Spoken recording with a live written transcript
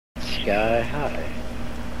Sky high.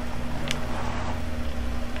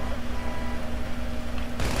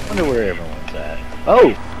 Wonder where everyone's at.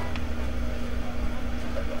 Oh!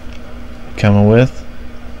 Coming with?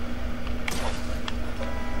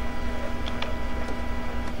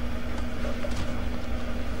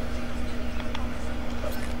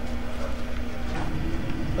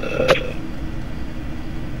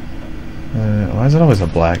 Why is it always a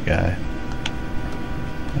black guy?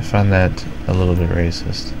 I find that a little bit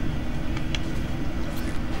racist.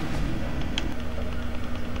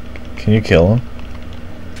 Can you kill him?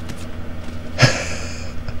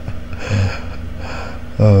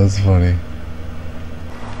 Oh, that's funny.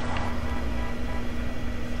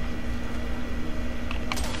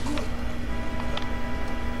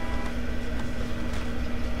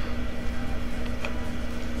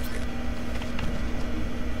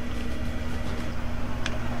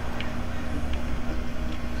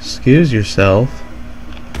 Excuse yourself.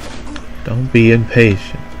 Don't be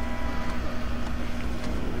impatient.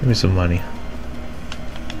 Give me some money.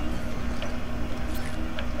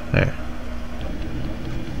 There.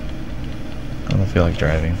 I don't feel like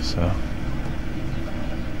driving, so.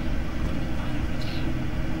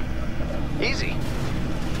 Easy.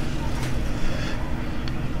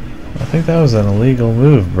 I think that was an illegal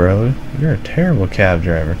move, bro. You're a terrible cab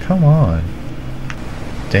driver. Come on.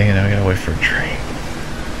 Dang it, now I gotta wait for a train.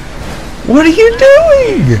 What are you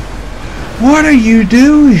doing? What are you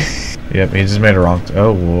doing? Yep, he just made a wrong.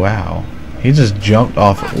 Oh, wow. He just jumped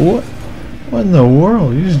off. What? What in the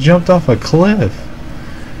world? He just jumped off a cliff.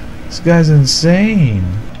 This guy's insane.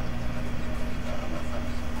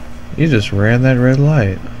 You just ran that red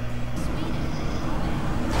light.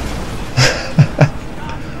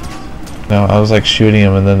 No, I was like shooting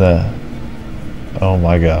him and then the... Oh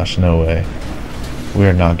my gosh, no way. We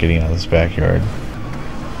are not getting out of this backyard.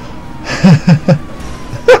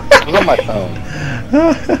 It was on my phone.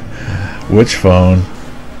 Which phone?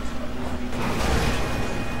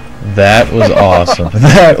 That was awesome.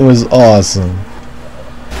 That was awesome.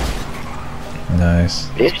 Nice.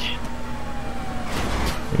 Bitch.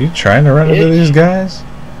 Are you trying to run into these guys?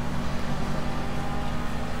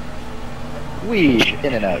 Weave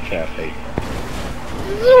in and out traffic.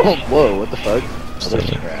 Whoa, what the fuck?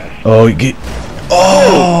 Oh, you get.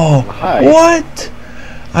 Oh! Hi. What?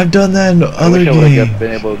 I've done that in other I wish I games.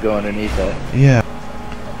 been able to go underneath that. Yeah.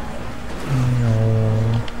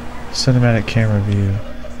 Oh, cinematic camera view.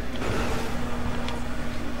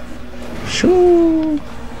 Shoo!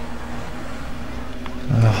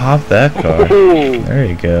 Hop that car. There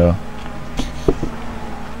you go.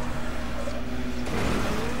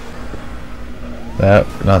 That,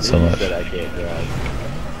 not so much. I can't drive.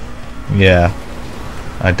 Yeah.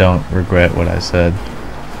 I don't regret what I said.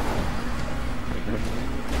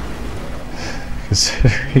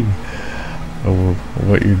 Considering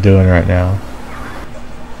what you're doing right now.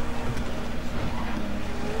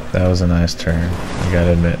 That was a nice turn. I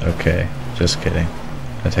gotta admit. Okay, just kidding.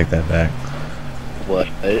 I take that back. What?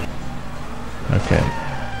 Okay.